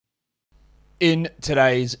In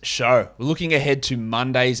today's show, we're looking ahead to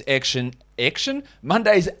Monday's action in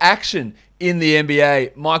the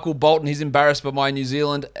NBA. Michael Bolton, he's embarrassed by my New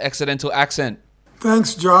Zealand accidental accent.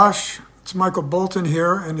 Thanks, Josh. It's Michael Bolton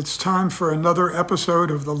here, and it's time for another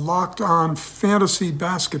episode of the Locked On Fantasy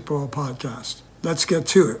Basketball Podcast. Let's get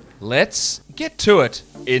to it. Let's get to it,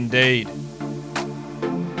 indeed.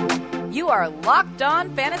 You are Locked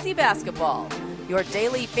On Fantasy Basketball, your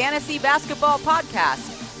daily fantasy basketball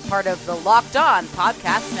podcast, part of the Locked On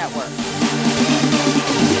Podcast Network.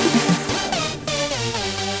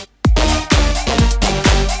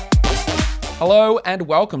 Hello and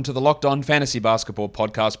welcome to the Locked On Fantasy Basketball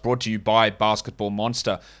Podcast, brought to you by Basketball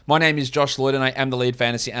Monster. My name is Josh Lloyd and I am the lead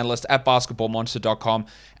fantasy analyst at basketballmonster.com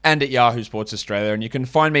and at Yahoo Sports Australia. And you can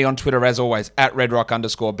find me on Twitter as always at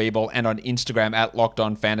redrock_bball and on Instagram at Locked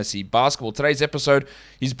On Fantasy Basketball. Today's episode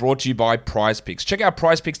is brought to you by PrizePicks. Check out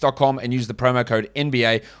PrizePicks.com and use the promo code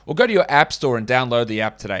NBA or go to your app store and download the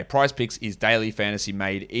app today. PrizePicks is daily fantasy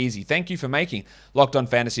made easy. Thank you for making Locked On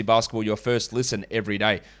Fantasy Basketball your first listen every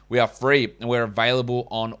day. We are free and we're available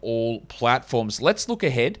on all platforms. Let's look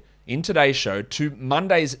ahead in today's show to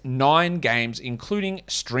Monday's 9 games, including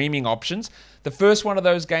streaming options. The first one of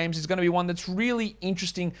those games is going to be one that's really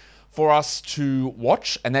interesting for us to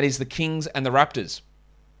watch, and that is the Kings and the Raptors.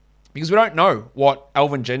 Because we don't know what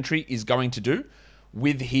Alvin Gentry is going to do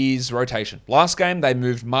with his rotation. Last game, they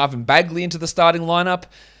moved Marvin Bagley into the starting lineup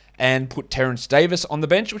and put Terrence Davis on the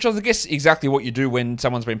bench, which I guess exactly what you do when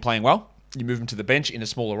someone's been playing well. You move him to the bench in a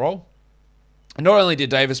smaller role. And not only did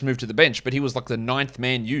Davis move to the bench, but he was like the 9th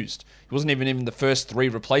man used. He wasn't even in the first 3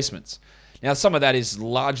 replacements. Now, some of that is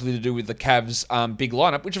largely to do with the Cavs' big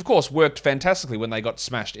lineup, which of course worked fantastically when they got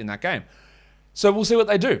smashed in that game. So we'll see what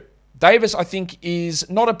they do. Davis, I think, is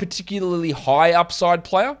not a particularly high upside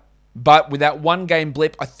player, but with that 1 game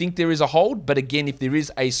blip, I think there is a hold. But again, if there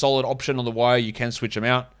is a solid option on the wire, you can switch him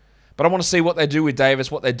out. But I want to see what they do with Davis,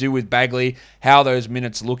 what they do with Bagley, how those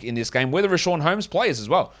minutes look in this game. Whether Rashawn Holmes plays as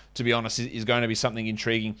well, to be honest, is going to be something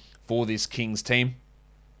intriguing for this Kings team.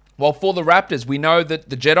 While for the Raptors, we know that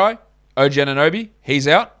the Jedi, OG Anunoby, he's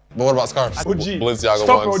out. But what about scarves? OG. Balenciaga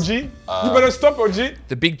Stop, ones. OG. You better stop, OG.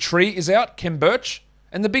 The big tree is out, Kem Birch.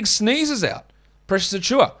 And the big sneeze is out, Precious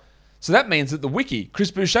Achiuwa. So that means that the wiki, Chris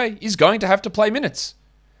Boucher, is going to have to play minutes.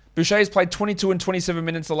 Boucher has played 22 and 27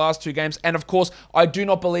 minutes the last 2 games. And of course, I do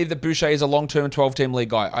not believe that Boucher is a long-term 12-team league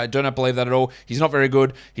guy. I do not believe that at all. He's not very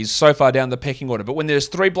good. He's so far down the pecking order. But when there's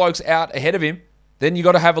 3 blokes out ahead of him, then you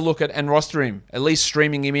got to have a look at and roster him, at least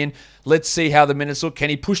streaming him in. Let's see how the minutes look. Can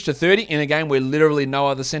he push to 30 in a game where literally no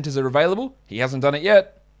other centers are available? He hasn't done it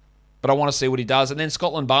yet, but I want to see what he does. And then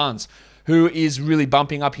Scotland Barnes, who is really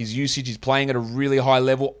bumping up his usage. He's playing at a really high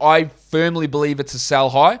level. I firmly believe it's a sell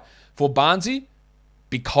high for Barnesy,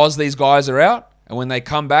 because these guys are out, and when they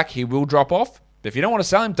come back, he will drop off. But if you don't want to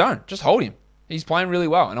sell him, don't. Just hold him. He's playing really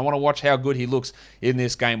well, and I want to watch how good he looks in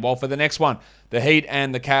this game. While for the next one, the Heat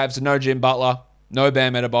and the Cavs, no Jim Butler, no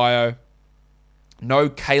Bam Adebayo, no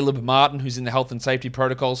Caleb Martin, who's in the health and safety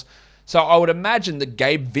protocols. So I would imagine that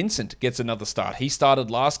Gabe Vincent gets another start. He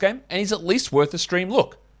started last game, and he's at least worth a stream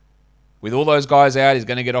look. With all those guys out, he's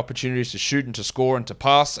going to get opportunities to shoot and to score and to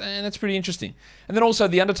pass, and that's pretty interesting. And then also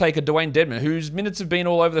the Undertaker, Dwayne Dedmon, whose minutes have been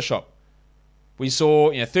all over the shop. We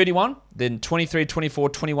saw 31, then 23, 24,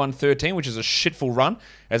 21, 13, which is a shitful run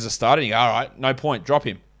as a starter. You go, all right, no point, drop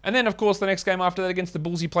him. And then, of course, the next game after that against the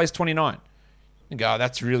Bulls, he plays 29. You go, oh,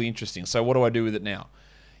 that's really interesting. So what do I do with it now?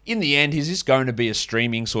 In the end, he's just going to be a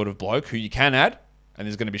streaming sort of bloke who you can add, and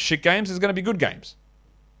there's going to be shit games, there's going to be good games.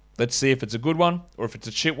 Let's see if it's a good one or if it's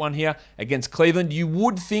a shit one here against Cleveland. You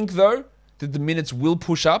would think, though, that the minutes will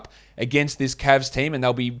push up against this Cavs team and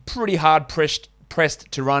they'll be pretty hard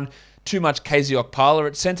pressed to run too much KZ Okpala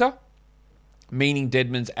at center, meaning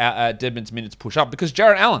Dedmon's minutes push up because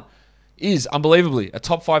Jarrett Allen is unbelievably a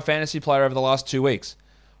top 5 fantasy player over the last 2 weeks.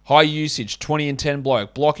 High usage, 20 and 10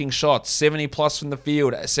 bloke, blocking shots, 70 plus from the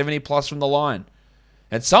field, 70 plus from the line.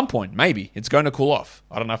 At some point, maybe, it's going to cool off.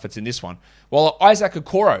 I don't know if it's in this one. While Isaac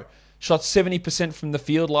Okoro shot 70% from the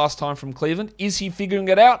field last time from Cleveland. Is he figuring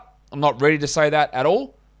it out? I'm not ready to say that at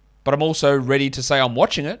all, but I'm also ready to say I'm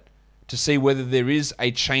watching it to see whether there is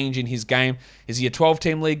a change in his game. Is he a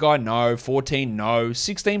 12-team league guy? No. 14? No.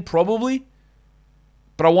 16? Probably.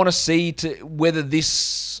 But I want to see whether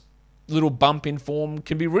this little bump in form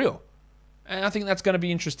can be real. And I think that's going to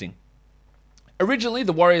be interesting. Originally,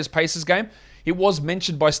 the Warriors-Pacers game, it was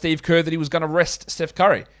mentioned by Steve Kerr that he was going to rest Steph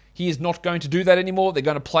Curry. He is not going to do that anymore. They're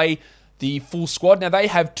going to play the full squad. Now, they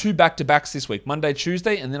have 2 back-to-backs this week, Monday,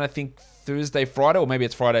 Tuesday, and then I think Thursday, Friday, or maybe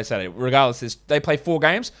it's Friday, Saturday. Regardless, they play 4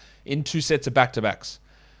 games in 2 sets of back-to-backs.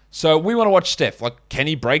 So we want to watch Steph. Like, can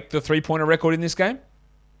he break the three-pointer record in this game?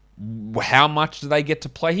 How much do they get to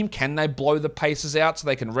play him? Can they blow the Pacers out so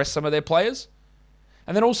they can rest some of their players?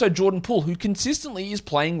 And then also Jordan Poole, who consistently is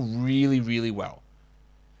playing really, really well.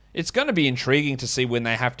 It's going to be intriguing to see when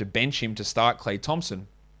they have to bench him to start Klay Thompson.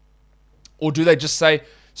 Or do they just say,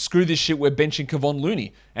 screw this shit, we're benching Kevon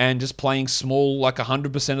Looney and just playing small like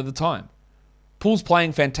 100% of the time? Poole's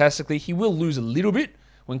playing fantastically. He will lose a little bit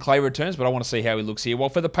when Klay returns, but I want to see how he looks here. Well,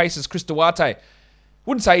 for the Pacers, Chris Duarte,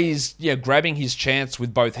 wouldn't say he's grabbing his chance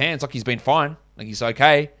with both hands. Like, he's been fine. Like, he's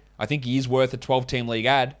okay. I think he is worth a 12-team league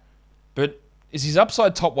ad. But is his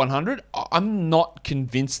upside top 100? I'm not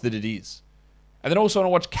convinced that it is. And then also want to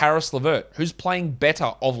watch Karis LeVert, who's playing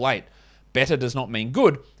better of late. Better does not mean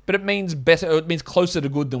good, but it means better. It means closer to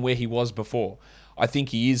good than where he was before. I think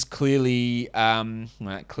he is clearly,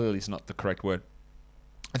 clearly is not the correct word.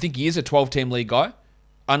 I think he is a 12-team league guy,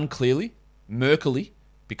 unclearly, murkily,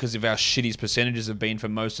 because of how shit his percentages have been for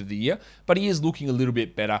most of the year. But he is looking a little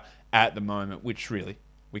bit better at the moment, which really,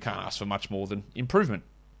 we can't ask for much more than improvement.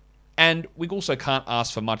 And we also can't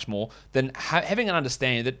ask for much more than having an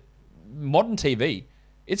understanding that modern TV,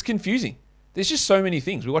 it's confusing. There's just so many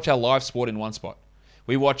things. We watch our live sport in one spot.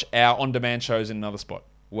 We watch our on-demand shows in another spot.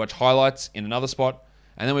 We watch highlights in another spot.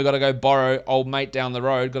 And then we've got to go borrow old mate down the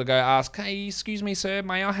road. Got to go ask, hey, excuse me, sir,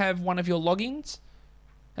 may I have one of your logins?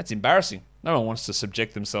 That's embarrassing. No one wants to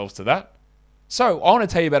subject themselves to that. So I want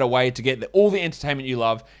to tell you about a way to get all the entertainment you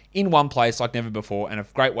love in one place like never before, and a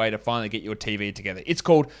great way to finally get your TV together. It's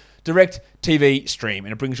called Direct TV Stream,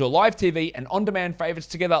 and it brings your live TV and on-demand favorites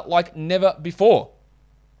together like never before.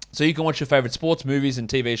 So you can watch your favorite sports, movies, and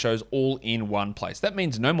TV shows all in one place. That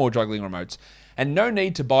means no more juggling remotes and no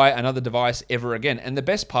need to buy another device ever again. And the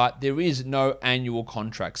best part, there is no annual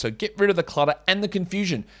contract. So get rid of the clutter and the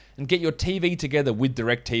confusion and get your TV together with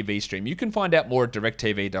DirecTV Stream. You can find out more at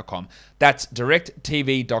directtv.com. That's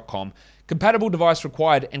directtv.com. Compatible device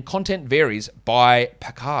required, and content varies by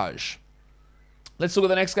package. Let's look at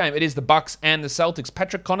the next game. It is the Bucks and the Celtics.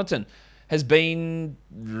 Patrick Connaughton has been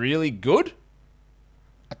really good.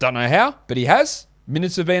 I don't know how, but he has.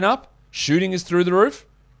 Minutes have been up. Shooting is through the roof.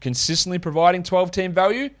 Consistently providing 12-team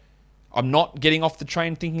value. I'm not getting off the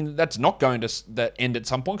train thinking that that's not going to end at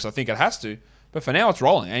some point, because I think it has to. But for now, it's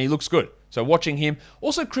rolling, and he looks good. So watching him.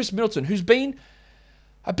 Also, Chris Middleton, who's been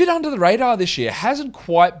a bit under the radar this year. Hasn't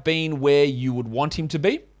quite been where you would want him to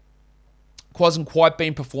be. Hasn't quite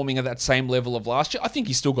been performing at that same level of last year. I think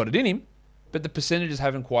he's still got it in him, but the percentages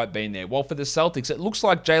haven't quite been there. Well, for the Celtics, it looks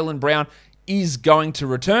like Jaylen Brown is going to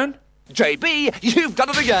return. JB, you've done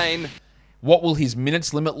it again. What will his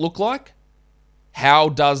minutes limit look like? How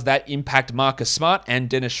does that impact Marcus Smart and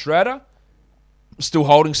Dennis Schroeder? Still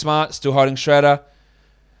holding Smart, still holding Schroeder.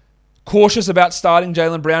 Cautious about starting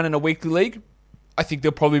Jaylen Brown in a weekly league. I think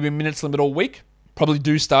there'll probably be minutes limit all week. Probably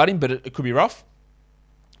do start him, but it could be rough.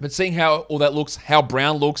 But seeing how all that looks, how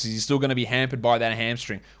Brown looks, is he still going to be hampered by that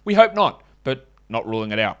hamstring? We hope not, but not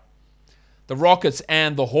ruling it out. The Rockets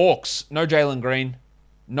and the Hawks. No Jalen Green.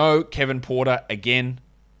 No Kevin Porter again.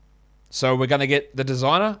 So we're going to get the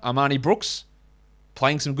designer, Armani Brooks,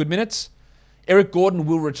 playing some good minutes. Eric Gordon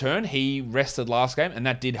will return. He rested last game, and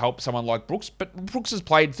that did help someone like Brooks. But Brooks has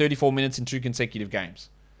played 34 minutes in 2 consecutive games.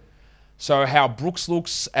 So how Brooks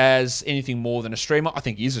looks as anything more than a streamer, I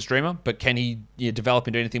think he is a streamer, but can he develop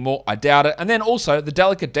into anything more? I doubt it. And then also the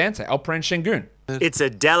delicate dancer, Alperen Şengün. It's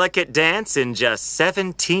a delicate dance in just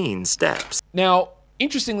 17 steps. Now,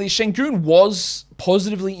 interestingly, Şengün was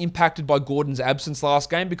positively impacted by Gordon's absence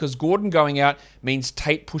last game, because Gordon going out means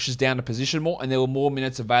Tate pushes down the position more, and there were more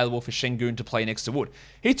minutes available for Şengün to play next to Wood.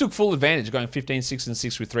 He took full advantage, going 15, 6, and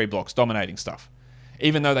 6 with 3 blocks, dominating stuff.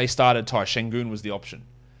 Even though they started tight, Şengün was the option.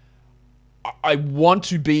 I want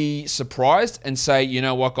to be surprised and say, you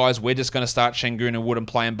know what, guys, we're just going to start Şengün and Wood and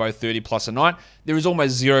play them both 30 plus a night. There is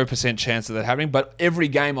almost 0% chance of that happening, but every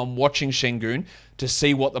game I'm watching Şengün to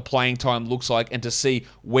see what the playing time looks like and to see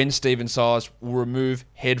when Stephen Silas will remove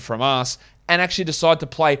head from us and actually decide to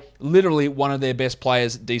play literally one of their best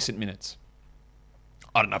players decent minutes.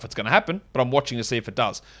 I don't know if it's going to happen, but I'm watching to see if it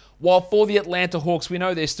does. While for the Atlanta Hawks, we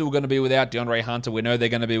know they're still going to be without DeAndre Hunter. We know they're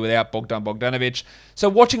going to be without Bogdan Bogdanovic. So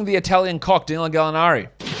watching the Italian cock, Dylan Gallinari.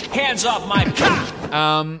 Hands off my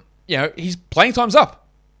cock! His playing time's up.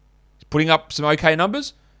 He's putting up some okay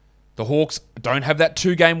numbers. The Hawks don't have that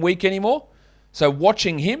 2-game week anymore. So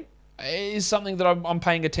watching him is something that I'm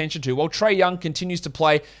paying attention to. While Trae Young continues to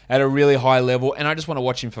play at a really high level, and I just want to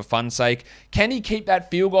watch him for fun's sake. Can he keep that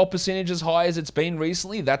field goal percentage as high as it's been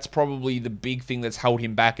recently? That's probably the big thing that's held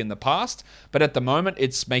him back in the past. But at the moment,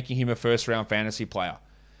 it's making him a first-round fantasy player.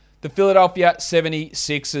 The Philadelphia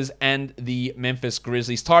 76ers and the Memphis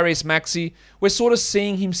Grizzlies. Tyrese Maxey, we're sort of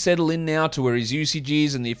seeing him settle in now to where his usage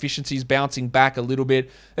is and the efficiency is bouncing back a little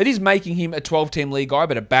bit. It is making him a 12-team league guy,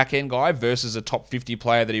 but a back-end guy versus a top 50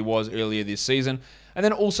 player that he was earlier this season. And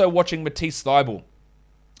then also watching Matisse Thybulle.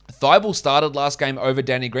 Thybulle started last game over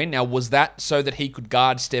Danny Green. Now, was that so that he could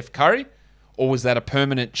guard Steph Curry? Or was that a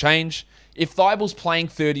permanent change? If Thybulle's playing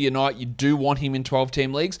 30 a night, you do want him in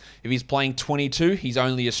 12-team leagues. If he's playing 22, he's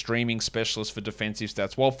only a streaming specialist for defensive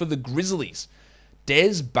stats. While for the Grizzlies,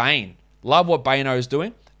 Des Bane. Love what Bano's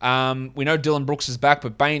doing. We know Dylan Brooks is back,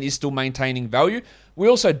 but Bane is still maintaining value. We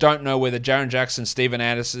also don't know whether Jaren Jackson, Steven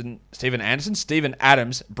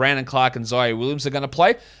Adams, Brandon Clark, and Zaire Williams are going to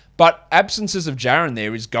play. But absences of Jaren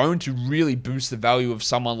there is going to really boost the value of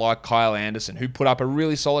someone like Kyle Anderson, who put up a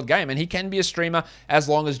really solid game. And he can be a streamer as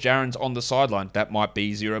long as Jaren's on the sideline. That might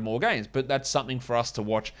be 0 more games, but that's something for us to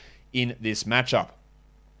watch in this matchup.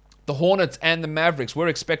 The Hornets and the Mavericks. We're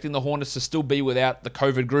expecting the Hornets to still be without the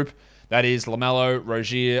COVID group. That is LaMelo,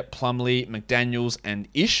 Rozier, Plumlee, McDaniels, and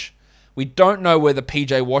Ish. We don't know whether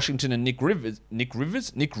PJ Washington and Nick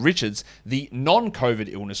Richards, the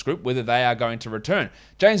non-COVID illness group, whether they are going to return.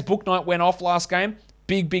 James Bouknight went off last game.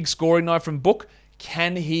 Big scoring night from Book.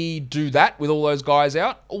 Can he do that with all those guys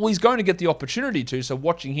out? Well, he's going to get the opportunity to, so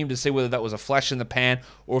watching him to see whether that was a flash in the pan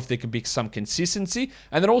or if there could be some consistency.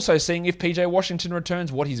 And then also seeing if PJ Washington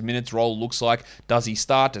returns, what his minutes role looks like. Does he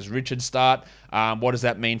start? Does Richard start? What does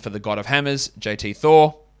that mean for the God of Hammers, JT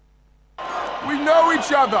Thor? We know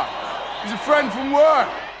each other. He's a friend from work.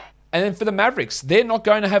 And then for the Mavericks, they're not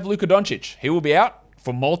going to have Luka Doncic. He will be out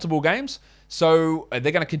for multiple games. So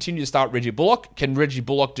they're going to continue to start Reggie Bullock. Can Reggie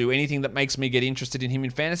Bullock do anything that makes me get interested in him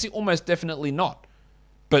in fantasy? Almost definitely not.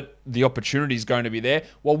 But the opportunity is going to be there.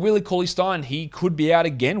 While Willie Cauley-Stein, he could be out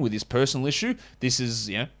again with his personal issue. This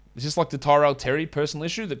is just like the Tyrell Terry personal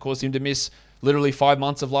issue that caused him to miss literally 5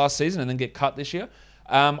 months of last season and then get cut this year.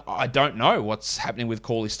 I don't know what's happening with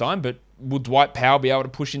Cauley-Stein, but will Dwight Powell be able to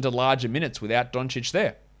push into larger minutes without Doncic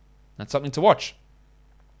there? That's something to watch.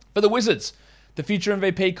 For the Wizards, the future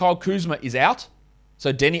MVP Kyle Kuzma is out,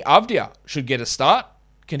 so Denny Avdia should get a start.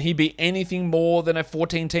 Can he be anything more than a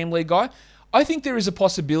 14-team league guy? I think there is a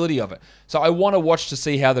possibility of it. So I want to watch to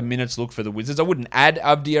see how the minutes look for the Wizards. I wouldn't add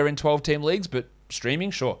Avdia in 12-team leagues, but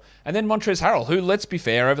streaming, sure. And then Montrezl Harrell, who, let's be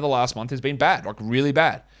fair, over the last month has been bad, like really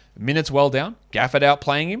bad. Minutes well down. Gafford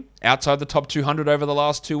outplaying him outside the top 200 over the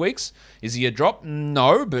last 2 weeks. Is he a drop?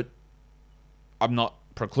 No, but I'm not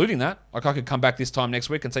precluding that. Like, I could come back this time next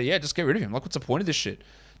week and say, yeah, just get rid of him. Like, what's the point of this shit?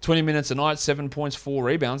 20 minutes a night, 7 points, 4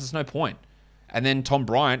 rebounds. There's no point. And then Tom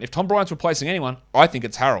Bryant. If Tom Bryant's replacing anyone, I think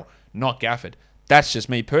it's Harrell, not Gafford. That's just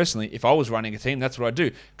me personally. If I was running a team, that's what I'd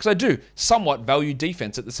do. Because I do somewhat value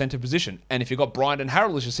defense at the center position. And if you've got Bryant and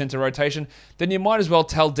Harrell as your center rotation, then you might as well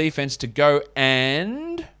tell defense to go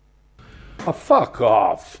and... Oh, fuck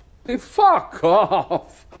off. Hey, fuck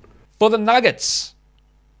off. For the Nuggets,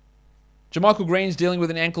 JaMychal Green's dealing with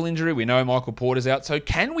an ankle injury. We know Michael Porter's out. So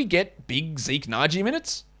can we get big Zeke Nnaji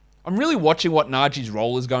minutes? I'm really watching what Naji's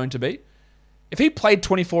role is going to be. If he played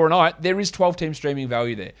 24 a night, there is 12-team streaming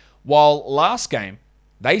value there. While last game,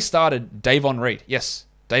 they started Davon Reed. Yes,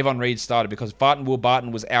 Davon Reed started because Will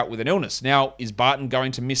Barton was out with an illness. Now, is Barton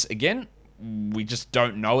going to miss again? We just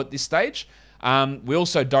don't know at this stage. We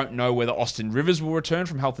also don't know whether Austin Rivers will return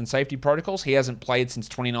from health and safety protocols. He hasn't played since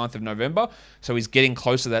 29th of November, so he's getting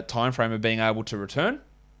close to that time frame of being able to return.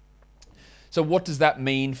 So what does that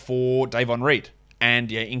mean for Davon Reed?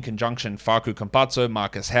 And in conjunction, Facu Campazzo,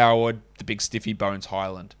 Marcus Howard, the big stiffy Bones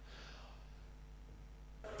Highland.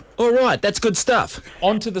 All right, that's good stuff.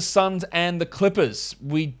 On to the Suns and the Clippers.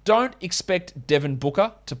 We don't expect Devin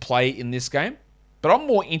Booker to play in this game. But I'm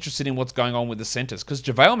more interested in what's going on with the centers because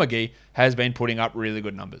JaVale McGee has been putting up really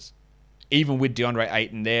good numbers, even with DeAndre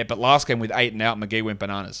Ayton there. But last game with Ayton out, McGee went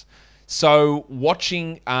bananas. So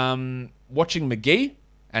watching McGee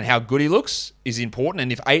and how good he looks is important.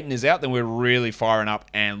 And if Ayton is out, then we're really firing up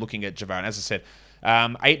and looking at JaVale. And as I said,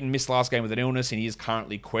 Ayton missed last game with an illness and he is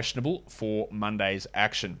currently questionable for Monday's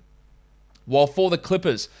action. While for the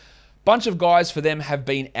Clippers, bunch of guys for them have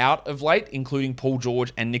been out of late, including Paul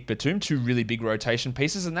George and Nick Batum, two really big rotation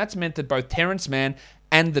pieces, and that's meant that both Terrence Mann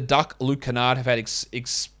and the Duck, Luke Kennard, have had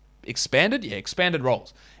expanded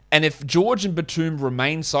roles. And if George and Batum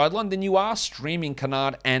remain sidelined, then you are streaming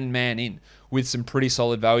Kennard and Mann in with some pretty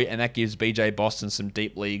solid value, and that gives BJ Boston some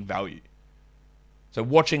deep league value. So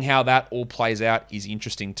watching how that all plays out is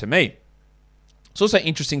interesting to me. It's also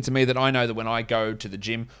interesting to me that I know that when I go to the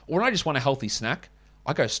gym, or when I just want a healthy snack,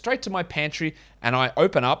 I go straight to my pantry and I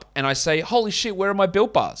open up and I say, holy shit, where are my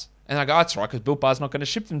Built Bars? And I go, that's right, because Built Bar's not going to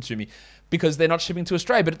ship them to me because they're not shipping to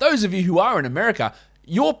Australia. But those of you who are in America,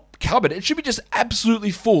 your cupboard, it should be just absolutely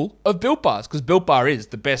full of Built Bars because Built Bar is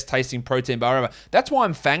the best tasting protein bar ever. That's why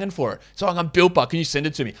I'm fanging for it. So I'm Built Bar. Can you send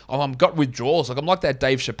it to me? I've got withdrawals. I'm like that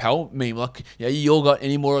Dave Chappelle meme. Like, yeah, you all got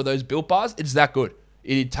any more of those Built Bars? It's that good.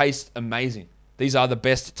 It tastes amazing. These are the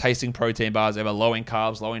best tasting protein bars ever. Low in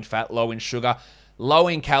carbs, low in fat, low in sugar, low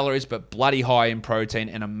in calories, but bloody high in protein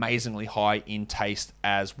and amazingly high in taste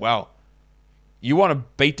as well. You want to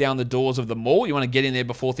beat down the doors of the mall? You want to get in there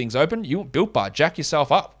before things open? You want Built Bar. Jack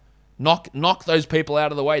yourself up. Knock those people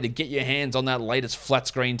out of the way to get your hands on that latest flat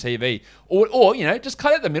screen TV. Or just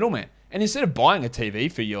cut out the middleman. And instead of buying a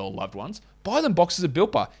TV for your loved ones, buy them boxes of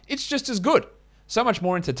Built Bar. It's just as good. So much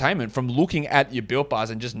more entertainment from looking at your Built Bars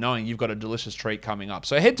and just knowing you've got a delicious treat coming up.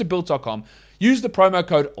 So head to Built.com, use the promo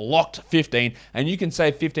code LOCKED15, and you can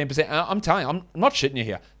save 15%. I'm telling you, I'm not shitting you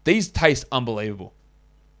here. These taste unbelievable.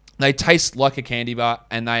 They taste like a candy bar,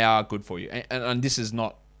 and they are good for you. And this is,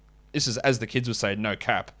 as the kids would say, no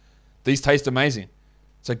cap. These taste amazing.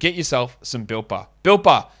 So get yourself some Built Bar. Built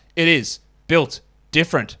Bar, it is built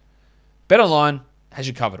different. BetOnline has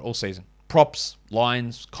you covered all season. Props,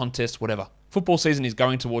 lines, contests, whatever. Football season is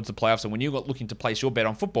going towards the playoffs, and when you're looking to place your bet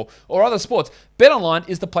on football or other sports, BetOnline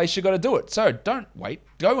is the place you got to do it. So don't wait.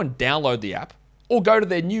 Go and download the app or go to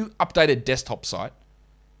their new updated desktop site.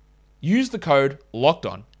 Use the code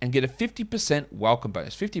LOCKEDON and get a 50% welcome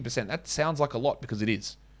bonus. 50%, that sounds like a lot because it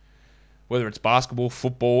is. Whether it's basketball,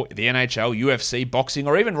 football, the NHL, UFC, boxing,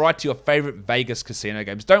 or even right to your favorite Vegas casino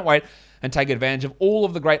games. Don't wait and take advantage of all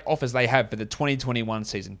of the great offers they have for the 2021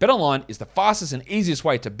 season. BetOnline is the fastest and easiest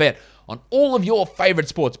way to bet on all of your favorite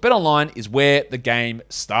sports. BetOnline is where the game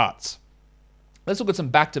starts. Let's look at some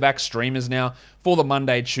back-to-back streamers now for the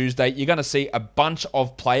Monday, Tuesday. You're going to see a bunch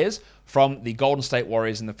of players from the Golden State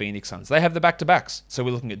Warriors and the Phoenix Suns. They have the back-to-backs. So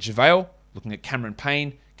we're looking at JaVale, looking at Cameron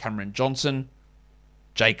Payne, Cameron Johnson,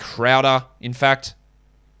 Jay Crowder, in fact.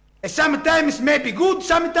 Sometimes it may be good,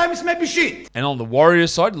 sometimes it may be shit. And on the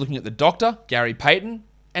Warriors side, looking at the Doctor, Gary Payton,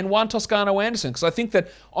 and Juan Toscano Anderson. Because I think that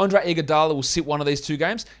Andre Iguodala will sit one of these two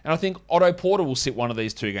games, and I think Otto Porter will sit one of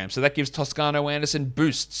these two games. So that gives Toscano Anderson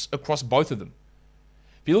boosts across both of them.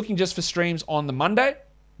 If you're looking just for streams on the Monday,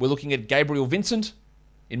 we're looking at Gabriel Vincent.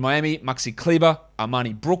 In Miami, Maxi Kleber,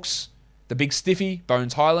 Armani Brooks, the Big Stiffy,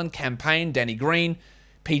 Bones Highland, Cam Payne, Danny Green,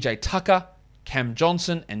 PJ Tucker, Cam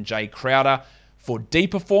Johnson, and Jay Crowder. For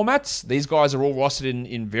deeper formats, these guys are all rostered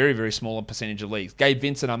in very, very smaller percentage of leagues. Gabe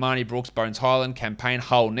Vincent, Armani Brooks, Bones Highland, Cam Payne,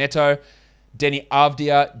 Hull Neto, Denny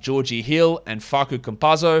Avdia, Georgie Hill, and Facu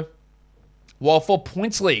Campazzo. While for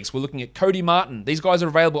points leagues, we're looking at Cody Martin. These guys are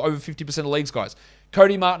available over 50% of leagues, guys.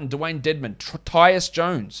 Cody Martin, Dwayne Dedman, Tyus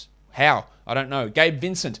Jones. How? I don't know. Gabe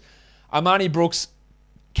Vincent, Armani Brooks,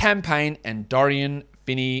 Cam Payne, and Dorian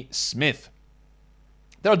Finney-Smith.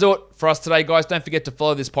 That'll do it for us today, guys. Don't forget to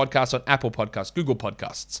follow this podcast on Apple Podcasts, Google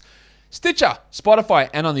Podcasts, Stitcher, Spotify,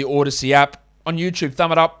 and on the Odyssey app. On YouTube,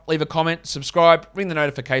 thumb it up, leave a comment, subscribe, ring the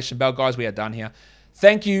notification bell. Guys, we are done here.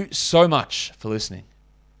 Thank you so much for listening.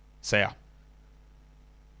 See ya.